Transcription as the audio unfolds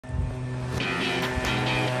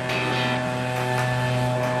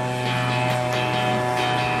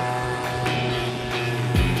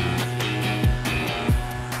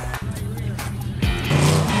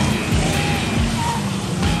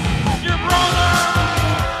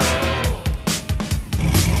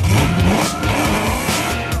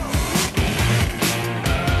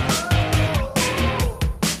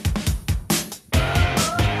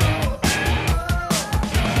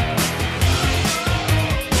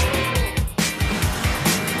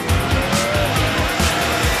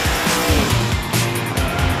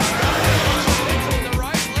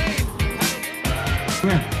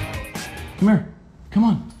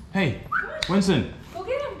Winston. Go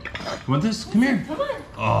get him. You want this? Come here. Come on.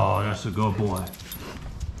 Oh, that's a good boy.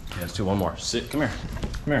 Yeah, let's do one more. Sit. Come here.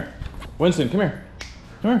 Come here. Winston, come here.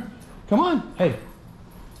 Come here. Come on. Hey.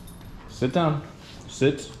 Sit down.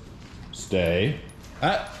 Sit. Stay.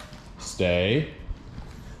 Stay.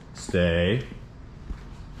 Stay.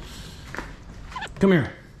 Come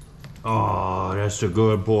here. Oh, that's a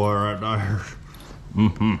good boy right there.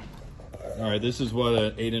 All right, this is what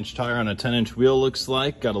an 8-inch tire on a 10-inch wheel looks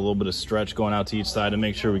like. Got a little bit of stretch going out to each side to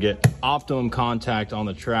make sure we get optimum contact on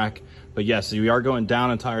the track. But yes, we are going down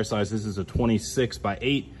in tire size. This is a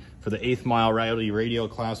 26x8 for the 8th mile rally radial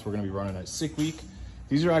class. We're gonna be running at Sick Week.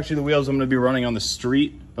 These are actually the wheels I'm gonna be running on the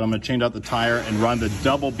street, but I'm gonna change out the tire and run the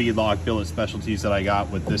double beadlock billet specialties that I got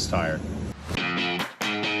with this tire.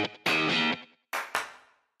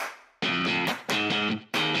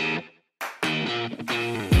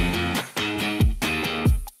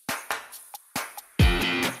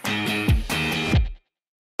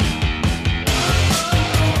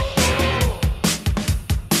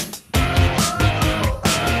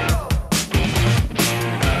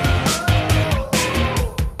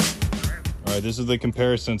 This is the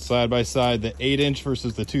comparison side by side, the 8-inch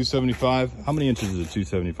versus the 275. How many inches is a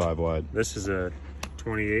 275 wide? This is a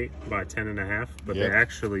 28 by 10.5, but they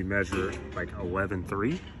actually measure like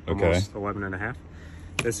 11.3, almost 11.5.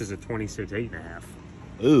 This is a 26.8.5.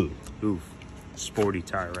 Ooh. Oof. Sporty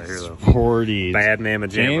tire right here though. Sporty. Bad mamma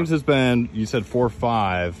jamma. James has been, you said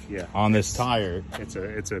 4.5 on this tire.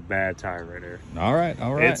 It's a bad tire right here. All right,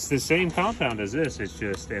 all right. It's the same compound as this, it's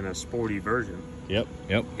just in a sporty version. Yep.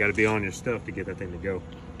 You got to be on your stuff to get that thing to go.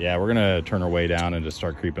 Yeah, we're gonna turn her way down and just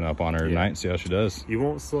start creeping up on her tonight and see how she does. You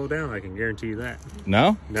won't slow down, I can guarantee you that.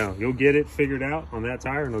 No? No, you'll get it figured out on that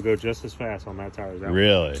tire and it'll go just as fast on that tire as that one.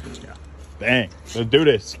 Really? Yeah. Dang, let's do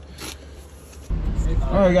this.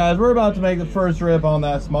 All right, guys, we're about to make the first rip on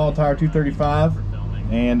that small tire 235,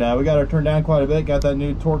 and we got her turned down quite a bit. Got that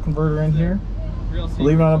new torque converter in here. We're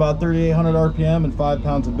leaving on about 3,800 RPM and 5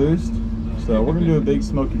 pounds of boost. So we're gonna do a big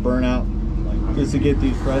smoky burnout just to get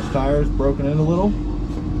these fresh tires broken in a little.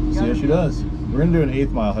 See how she does. We're gonna do an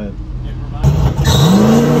 8th mile hit.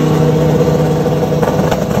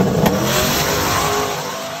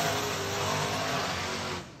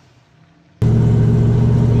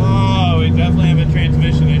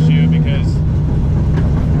 Transmission issue because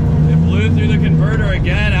it blew through the converter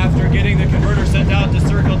again after getting the converter sent out to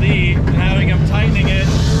Circle D and having them tightening it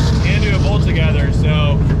and do a bolt together.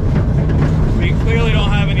 So we clearly don't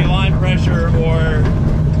have any line pressure or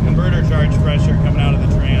converter charge pressure coming out of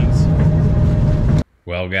the trans.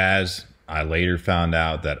 Well, guys, I later found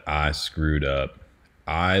out that I screwed up.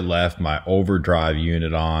 I left my overdrive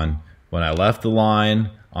unit on when I left the line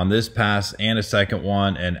on this pass and a second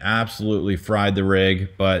one and absolutely fried the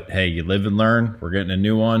rig. But hey, you live and learn. We're getting a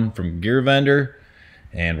new one from Gear Vendor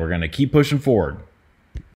and we're gonna keep pushing forward.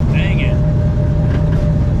 Dang it.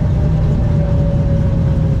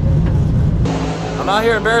 I'm out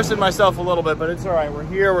here embarrassing myself a little bit, but it's all right. We're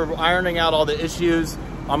here, we're ironing out all the issues.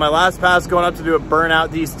 On my last pass going up to do a burnout,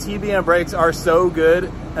 these TBM brakes are so good,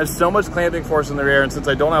 has so much clamping force in the rear, and since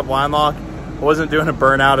I don't have line lock, I wasn't doing a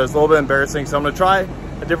burnout. It was a little bit embarrassing, so I'm gonna try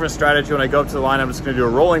a different strategy. When I go up to the line, I'm just gonna do a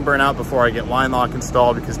rolling burnout before I get line lock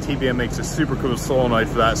installed, because TBM makes a super cool solenoid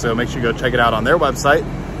for that, so make sure you go check it out on their website.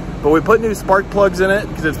 But we put new spark plugs in it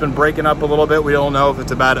because it's been breaking up a little bit. We don't know if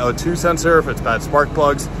it's a bad O2 sensor, if it's bad spark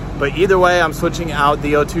plugs, but either way, I'm switching out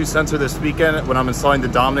the O2 sensor this weekend when I'm installing the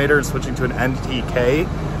Dominator and switching to an NTK.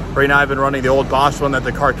 Right now I've been running the old Bosch one that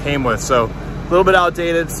the car came with, so a little bit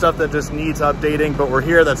outdated, stuff that just needs updating, but we're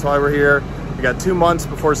here, that's why we're here. We got 2 months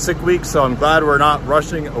before Sick Week, so I'm glad we're not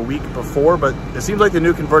rushing a week before, but it seems like the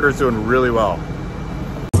new converter is doing really well.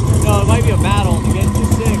 No, it might be a battle to get to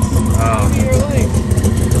 6. Oh. Maybe you're late.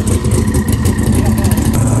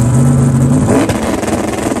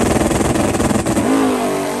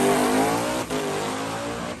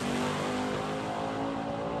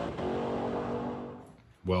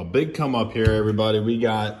 Well, big come up here, everybody. We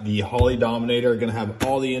got the Holley Dominator, gonna have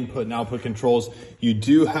all the input and output controls. You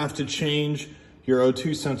do have to change your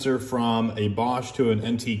O2 sensor from a Bosch to an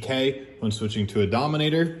NTK when switching to a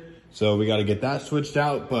Dominator. So we gotta get that switched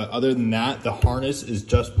out. But other than that, the harness is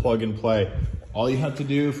just plug and play. All you have to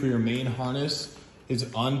do for your main harness is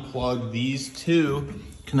unplug these 2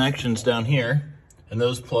 connections down here, and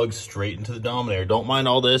those plug straight into the Dominator. Don't mind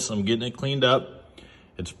all this, I'm getting it cleaned up.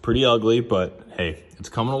 It's pretty ugly, but hey, it's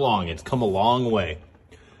coming along. It's come a long way.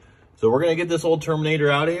 So we're gonna get this old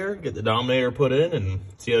Terminator out of here, get the Dominator put in, and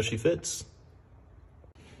see how she fits.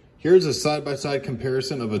 Here's a side-by-side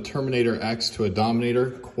comparison of a Terminator X to a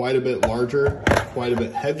Dominator. Quite a bit larger, quite a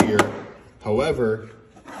bit heavier. However,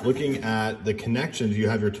 looking at the connections, you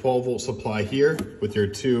have your 12-volt supply here with your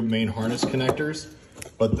two main harness connectors,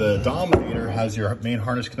 but the Dominator has your main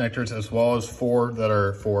harness connectors as well as 4 that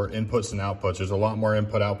are for inputs and outputs. There's a lot more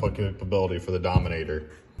input-output capability for the Dominator.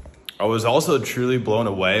 I was also truly blown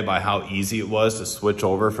away by how easy it was to switch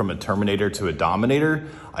over from a Terminator to a Dominator.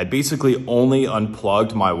 I basically only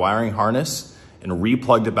unplugged my wiring harness and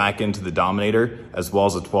replugged it back into the Dominator as well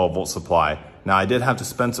as a 12-volt supply. Now I did have to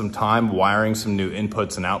spend some time wiring some new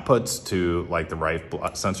inputs and outputs to like the right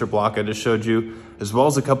sensor block I just showed you, as well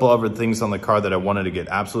as a couple other things on the car that I wanted to get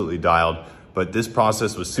absolutely dialed. But this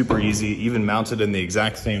process was super easy, even mounted in the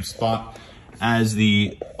exact same spot as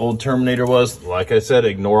the old Terminator was. Like I said,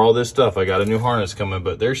 ignore all this stuff. I got a new harness coming,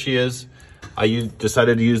 but there she is. I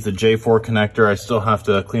decided to use the J4 connector. I still have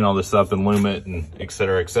to clean all this up and loom it and et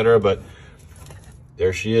cetera, but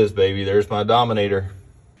there she is, baby. There's my Dominator.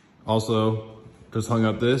 Also, just hung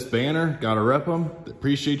up this banner, gotta rep them.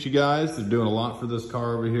 Appreciate you guys. They're doing a lot for this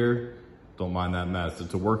car over here. Don't mind that mess.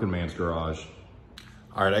 It's a working man's garage.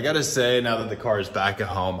 All right, I gotta say, now that the car is back at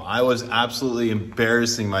home, I was absolutely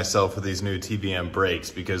embarrassing myself with these new TBM brakes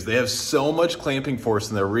because they have so much clamping force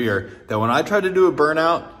in their rear that when I tried to do a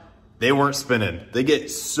burnout, they weren't spinning. They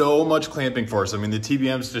get so much clamping force. I mean, the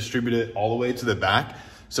TBMs distribute it all the way to the back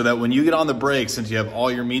so that when you get on the brakes, since you have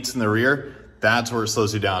all your meats in the rear, that's where it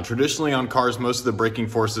slows you down. Traditionally on cars, most of the braking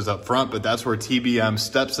force is up front, but that's where TBM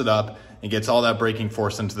steps it up and gets all that braking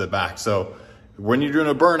force into the back. So when you're doing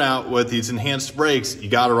a burnout with these enhanced brakes, you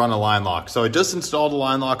gotta run a line lock. So I just installed a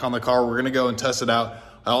line lock on the car. We're gonna go and test it out.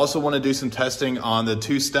 I also wanna do some testing on the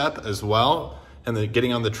 2-step as well, and then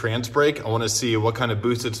getting on the trans brake. I wanna see what kind of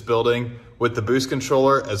boost it's building with the boost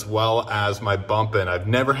controller as well as my bump in. I've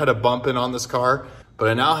never had a bump in on this car, but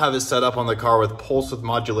I now have it set up on the car with pulse width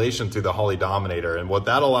modulation through the Holley Dominator. And what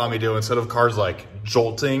that'll allow me to do, instead of cars like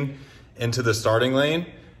jolting into the starting lane,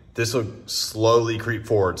 this will slowly creep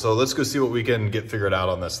forward. So let's go see what we can get figured out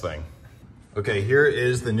on this thing. Okay, here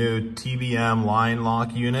is the new TBM line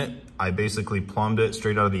lock unit. I basically plumbed it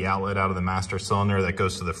straight out of the outlet, out of the master cylinder that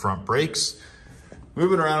goes to the front brakes.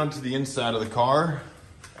 Moving around to the inside of the car.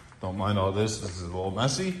 Don't mind all this, this is a little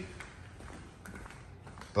messy.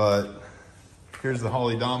 But here's the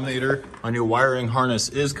Holley Dominator. My new wiring harness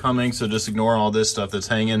is coming, so just ignore all this stuff that's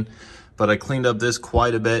hanging. But I cleaned up this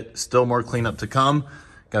quite a bit, still more cleanup to come.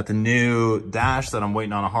 Got the new dash that I'm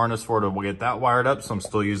waiting on a harness for to get that wired up, so I'm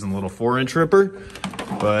still using the little 4-inch ripper.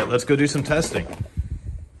 But let's go do some testing.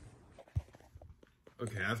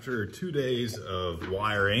 Okay, after 2 days of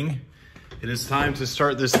wiring, it is time to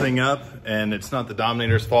start this thing up, and it's not the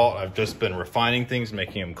Dominator's fault. I've just been refining things,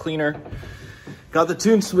 making them cleaner. Got the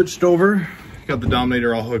tune switched over, got the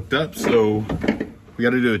Dominator all hooked up, so we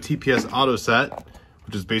gotta do a TPS auto set,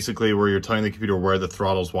 which is basically where you're telling the computer where the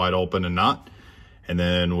throttle's wide open and not. And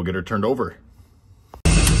then we'll get her turned over.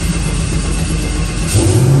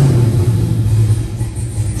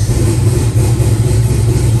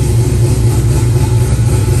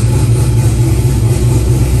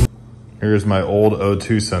 Here's my old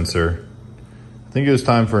O2 sensor. I think it was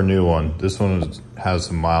time for a new one. This one has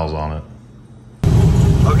some miles on it.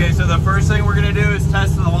 Okay, so the first thing we're gonna do is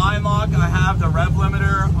test the line lock. I have the rev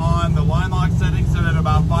limiter on the line lock setting set at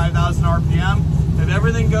about 5,000 RPM. If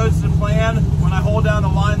everything goes to plan, when I hold down the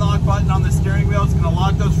line lock button on the steering wheel, it's gonna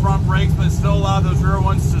lock those front brakes, but still allow those rear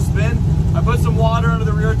ones to spin. I put some water under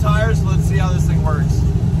the rear tires, so let's see how this thing works.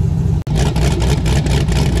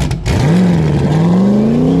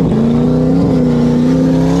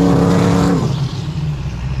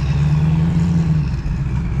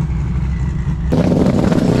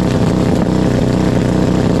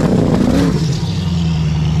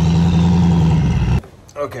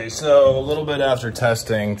 Okay, so a little bit after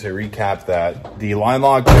testing, to recap that, the line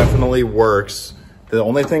lock definitely works. The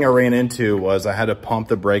only thing I ran into was I had to pump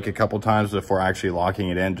the brake a couple times before actually locking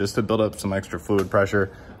it in, just to build up some extra fluid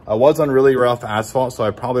pressure. I was on really rough asphalt, so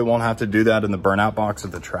I probably won't have to do that in the burnout box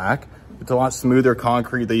at the track. It's a lot smoother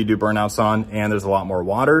concrete that you do burnouts on, and there's a lot more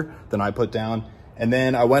water than I put down. And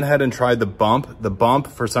then I went ahead and tried the bump. The bump,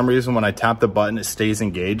 for some reason, when I tap the button, it stays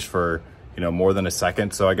engaged for more than a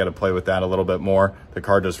second, so I got to play with that a little bit more. The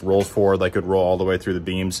car just rolls forward like it roll all the way through the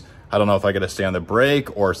beams. I don't know if I got to stay on the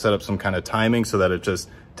brake or set up some kind of timing so that it just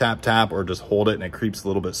tap, or just hold it and it creeps a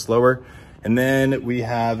little bit slower. And then we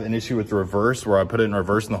have an issue with the reverse, where I put it in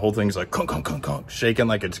reverse and the whole thing's like conk, conk, conk, conk, shaking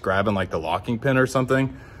like it's grabbing like the locking pin or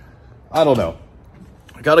something. I don't know.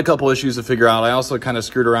 I got a couple issues to figure out. I also kind of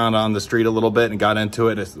screwed around on the street a little bit and got into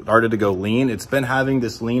it. It started to go lean. It's been having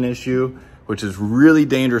this lean issue, which is really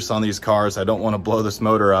dangerous on these cars. I don't want to blow this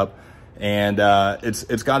motor up. And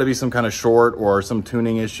it's got to be some kind of short or some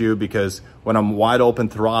tuning issue, because when I'm wide open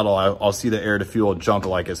throttle, I'll see the air to fuel jump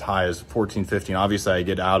like as high as 14, 15. Obviously I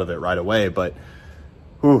get out of it right away, but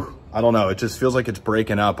whew, I don't know. It just feels like it's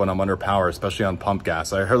breaking up when I'm under power, especially on pump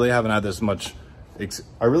gas. I really haven't had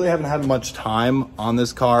much time on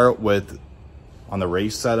this car on the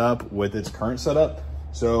race setup with its current setup.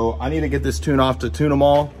 So I need to get this tune off to tune them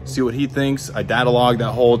all, see what he thinks. I data logged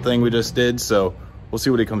that whole thing we just did, so we'll see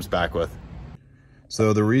what he comes back with.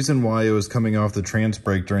 So the reason why it was coming off the trans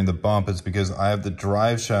brake during the bump is because I have the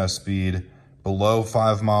drive shaft speed below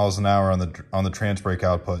 5 miles an hour on the trans brake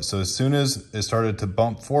output. So as soon as it started to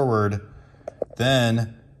bump forward,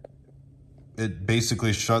 then it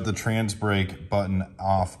basically shut the trans brake button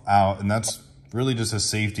out. And that's really just a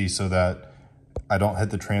safety so that I don't hit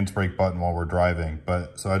the trans brake button while we're driving.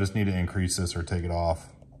 So I just need to increase this or take it off.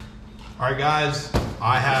 All right, guys,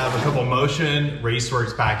 I have a couple Motion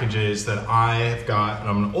Raceworks packages that I've got and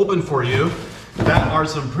I'm gonna open for you. That are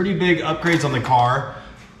some pretty big upgrades on the car.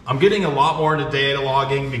 I'm getting a lot more into data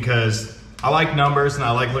logging because I like numbers and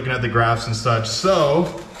I like looking at the graphs and such.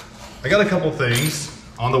 So I got a couple things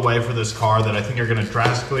on the way for this car that I think are gonna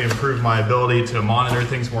drastically improve my ability to monitor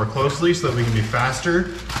things more closely so that we can be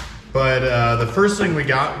faster. But the first thing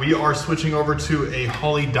we are switching over to a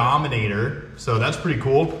Holley Dominator. So that's pretty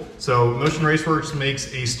cool. So Motion Raceworks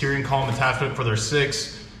makes a steering column attachment for their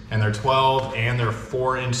 6 and their 12 and their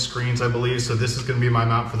 4-inch screens, I believe. So this is gonna be my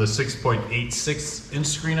mount for the 6.86-inch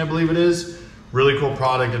screen, I believe it is. Really cool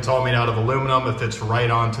product. It's all made out of aluminum. It fits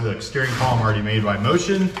right onto the steering column already made by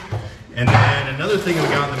Motion. And then another thing we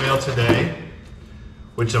got in the mail today,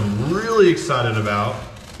 which I'm really excited about,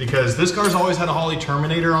 because this car's always had a Holley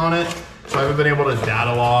Terminator on it. So I haven't been able to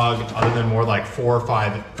data log other than more like 4 or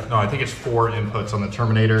 5, no, I think it's 4 inputs on the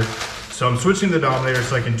Terminator. So I'm switching to the Dominator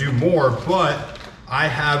so I can do more, but I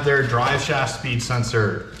have their drive shaft speed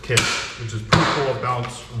sensor kit, which is pretty cool. It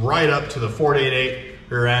mounts right up to the 488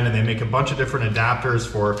 rear end, and they make a bunch of different adapters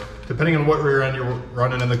for, depending on what rear end you're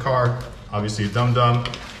running in the car, obviously a dum-dum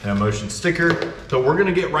and a Motion sticker. So we're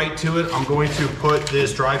gonna get right to it. I'm going to put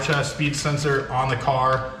this drive shaft speed sensor on the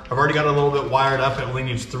car. I've already got it a little bit wired up. It only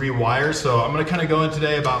needs 3 wires. So I'm gonna kind of go in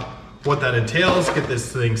today about what that entails, get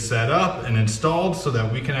this thing set up and installed so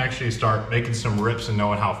that we can actually start making some rips and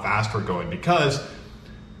knowing how fast we're going. Because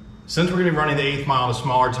since we're gonna be running the 8th mile on a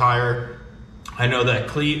smaller tire, I know that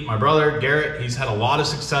Cleet, my brother, Garrett, he's had a lot of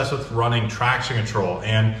success with running traction control.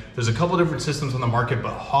 And there's a couple different systems on the market,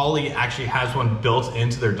 but Holley actually has one built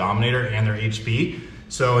into their Dominator and their HP.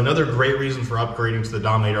 So another great reason for upgrading to the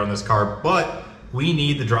Dominator on this car, but we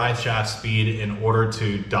need the drive shaft speed in order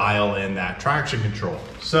to dial in that traction control.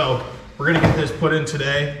 So we're gonna get this put in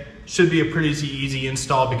today. Should be a pretty easy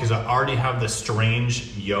install because I already have the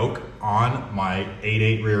strange yoke on my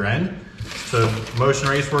 8.8 rear end. So Motion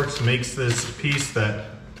Raceworks makes this piece that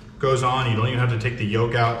goes on. You don't even have to take the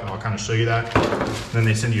yoke out, and I'll kind of show you that. Then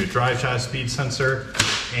they send you a drive shaft speed sensor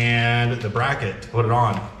and the bracket to put it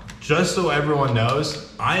on. Just so everyone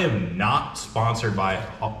knows, I am not sponsored by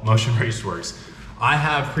Motion Raceworks. I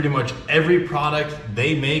have pretty much every product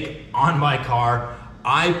they make on my car.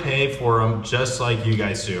 I pay for them just like you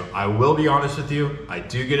guys do. I will be honest with you, I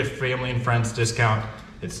do get a family and friends discount.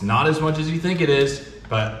 It's not as much as you think it is,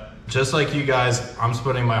 but just like you guys, I'm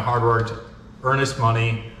spending my hard worked, earnest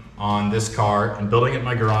money on this car and building it in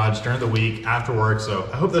my garage during the week after work. So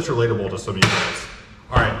I hope that's relatable to some of you guys.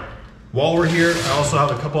 All right, while we're here, I also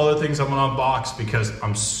have a couple other things I'm gonna unbox because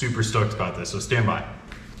I'm super stoked about this, so stand by.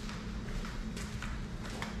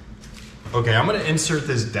 Okay, I'm gonna insert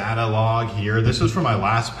this data log here. This was from my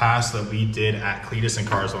last pass that we did at Cletus and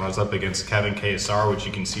Cars when I was up against Kevin KSR, which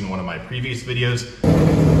you can see in one of my previous videos.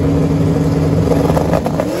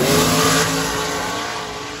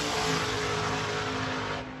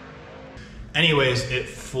 Anyways, it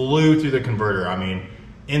flew through the converter. I mean,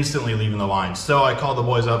 instantly leaving the line. So I called the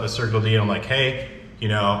boys up at Circle D and I'm like, hey, you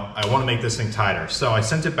know, I want to make this thing tighter. So I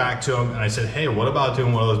sent it back to them and I said, hey, what about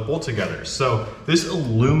doing one of those bolt togethers? So this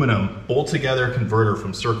aluminum bolt together converter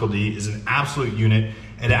from Circle D is an absolute unit.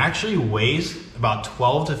 It actually weighs about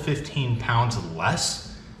 12 to 15 pounds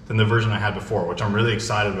less than the version I had before, which I'm really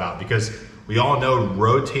excited about because we all know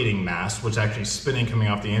rotating mass, which actually spinning coming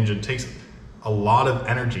off the engine, takes a lot of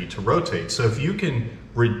energy to rotate. So if you can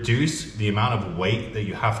reduce the amount of weight that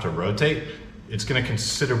you have to rotate, it's gonna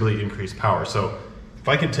considerably increase power. So if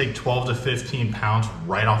I can take 12 to 15 pounds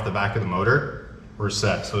right off the back of the motor, we're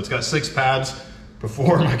set. So it's got 6 pads.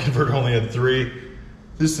 Before, my converter only had 3.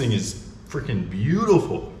 This thing is freaking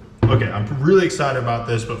beautiful. Okay, I'm really excited about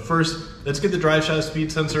this, but first, let's get the drive shaft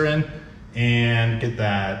speed sensor in and get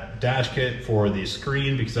that dash kit for the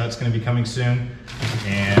screen because that's going to be coming soon.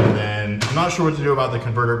 And then I'm not sure what to do about the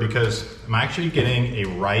converter because I'm actually getting a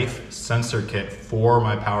Rife sensor kit for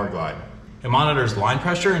my Power Glide. It monitors line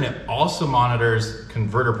pressure and it also monitors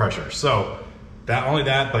converter pressure. So not only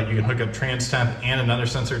that, but you can hook up trans temp and another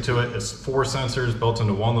sensor to it. It's 4 sensors built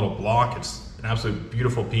into one little block. It's an absolute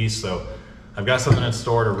beautiful piece. So I've got something in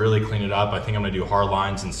store to really clean it up. I think I'm gonna do hard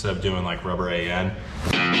lines instead of doing like rubber AN.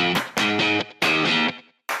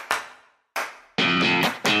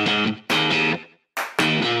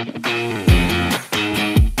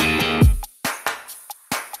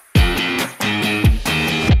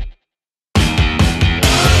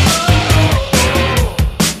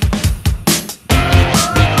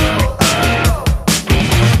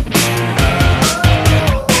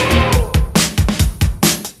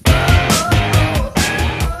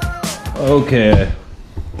 Okay,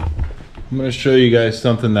 I'm going to show you guys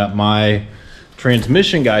something that my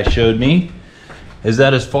transmission guy showed me, is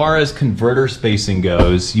that as far as converter spacing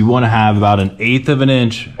goes, you want to have about 1/8 of an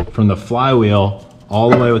inch from the flywheel all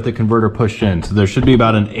the way with the converter pushed in. So there should be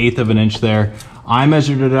about 1/8 of an inch there. I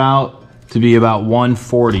measured it out to be about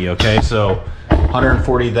 140, okay? So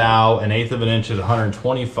 140 thou, 1/8 of an inch is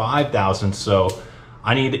 125 thousandths. So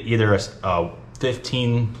I need either a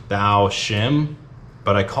 15 thou shim,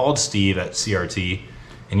 but I called Steve at CRT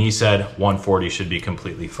and he said 140 should be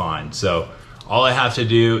completely fine. So all I have to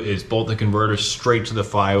do is bolt the converter straight to the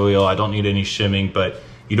flywheel. I don't need any shimming, but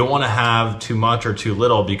you don't want to have too much or too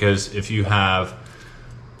little, because if you have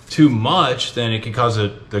too much, then it can cause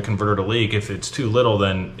the converter to leak. If it's too little,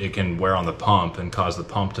 then it can wear on the pump and cause the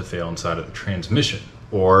pump to fail inside of the transmission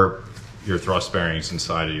or your thrust bearings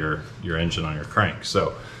inside of your engine on your crank.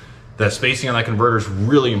 So that spacing on that converter is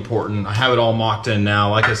really important. I have it all mocked in now.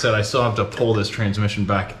 Like I said, I still have to pull this transmission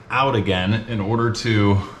back out again in order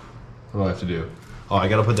to, what do I have to do? Oh, I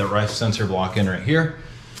gotta put that Rife sensor block in right here.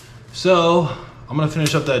 So I'm gonna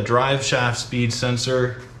finish up that drive shaft speed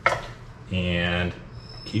sensor and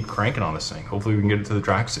keep cranking on this thing. Hopefully we can get it to the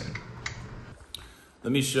track soon.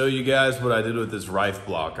 Let me show you guys what I did with this Rife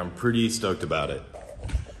block. I'm pretty stoked about it.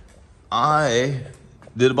 I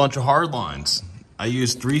did a bunch of hard lines. I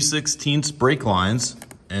used 3/16 brake lines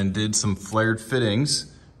and did some flared fittings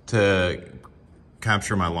to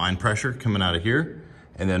capture my line pressure coming out of here,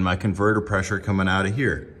 and then my converter pressure coming out of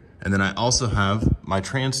here. And then I also have my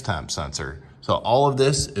trans temp sensor. So all of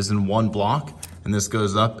this is in one block, and this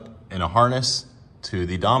goes up in a harness to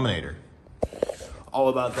the Dominator. All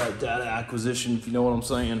about that data acquisition, if you know what I'm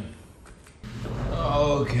saying.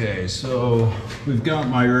 Okay, so we've got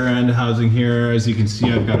my rear end housing here. As you can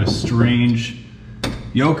see, I've got a strange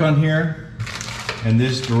yoke on here, and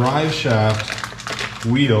this drive shaft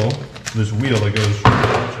wheel, this wheel that goes from the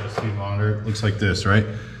chassis monitor, looks like this, right?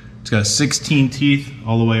 It's got 16 teeth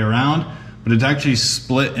all the way around, but it's actually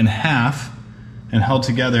split in half and held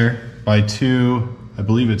together by 2, I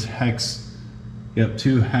believe it's hex, yep,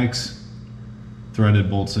 2 hex threaded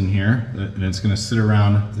bolts in here, and it's gonna sit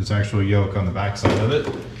around this actual yoke on the back side of it.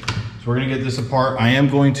 So we're gonna get this apart. I am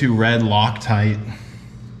going to red Loctite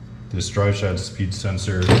this drive shaft speed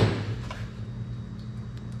sensor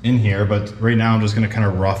in here, but right now I'm just gonna kind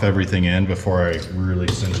of rough everything in before I really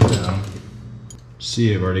cinch it down.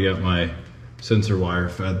 See, I've already got my sensor wire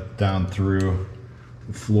fed down through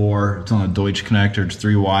the floor. It's on a Deutsch connector. It's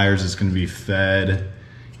 3 wires. It's gonna be fed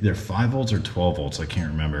either 5 volts or 12 volts. I can't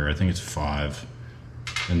remember. I think it's 5.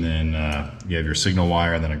 And then you have your signal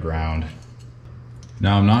wire and then a ground.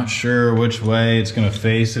 Now I'm not sure which way it's gonna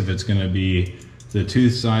face, if it's gonna be the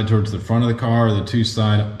tooth side towards the front of the car or the tooth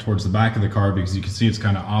side towards the back of the car, because you can see it's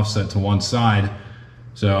kind of offset to one side.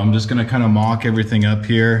 So I'm just gonna kind of mock everything up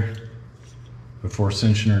here before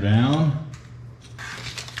cinching her down.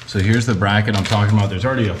 So here's the bracket I'm talking about. There's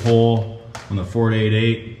already a hole on the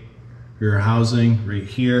 488 rear housing right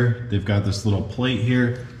here. They've got this little plate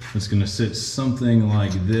here that's gonna sit something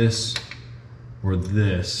like this or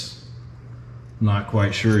this. I'm not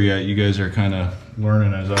quite sure yet. You guys are kind of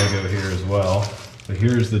learning as I go here as well. But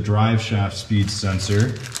here's the drive shaft speed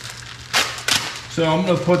sensor. So I'm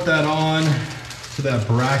gonna put that on to that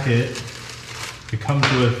bracket. It comes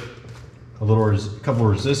with a couple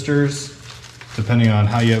resistors, depending on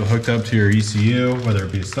how you have it hooked up to your ECU, whether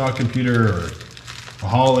it be a stock computer or a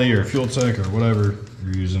Holley or a fuel tech or whatever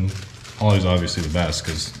you're using. Holley's obviously the best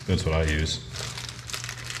because that's what I use.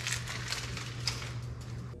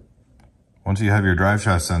 Once you have your drive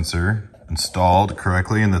shaft sensor installed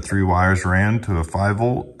correctly and the 3 wires ran to a 5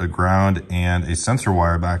 volt, a ground, and a sensor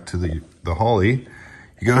wire back to the Holley,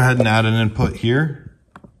 you go ahead and add an input here.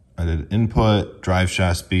 I did input, drive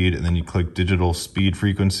shaft speed, and then you click digital speed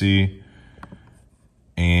frequency,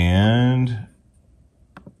 and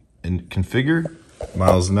configure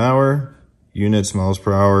miles an hour, units, miles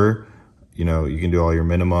per hour. You know, you can do all your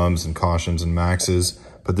minimums and cautions and maxes,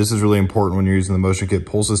 but this is really important when you're using the motion kit.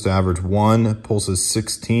 Pulses to average 1, pulses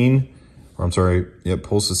 16, or I'm sorry, yep,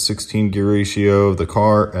 pulses 16 gear ratio of the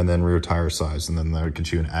car, and then rear tire size, and then that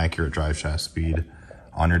gets you an accurate drive shaft speed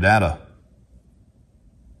on your data.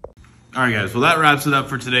 All right, guys, well, that wraps it up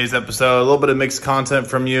for today's episode. A little bit of mixed content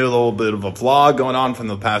from you, a little bit of a vlog going on from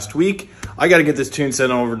the past week. I got to get this tune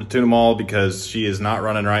sent over to Tune 'em All because she is not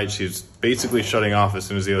running right. She's basically shutting off as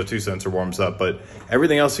soon as the O2 sensor warms up, but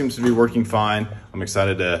everything else seems to be working fine. I'm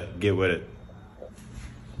excited to get with it.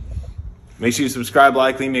 Make sure you subscribe,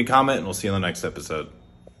 like, leave me a comment, and we'll see you in the next episode.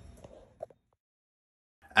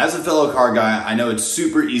 As a fellow car guy, I know it's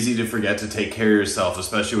super easy to forget to take care of yourself,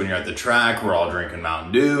 especially when you're at the track. We're all drinking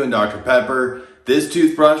Mountain Dew and Dr. Pepper. This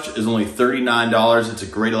toothbrush is only $39. It's a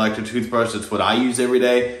great electric toothbrush. It's what I use every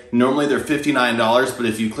day. Normally they're $59, but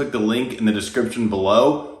if you click the link in the description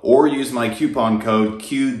below or use my coupon code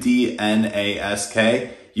QDNASK,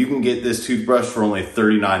 you can get this toothbrush for only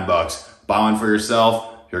 39 bucks. Buy one for yourself,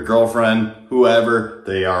 your girlfriend, whoever.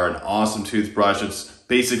 They are an awesome toothbrush. It's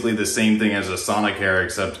basically the same thing as a Sonicare,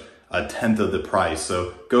 except a tenth of the price.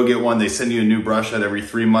 So go get one. They send you a new brush head every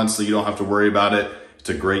 3 months, so you don't have to worry about it. It's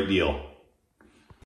a great deal.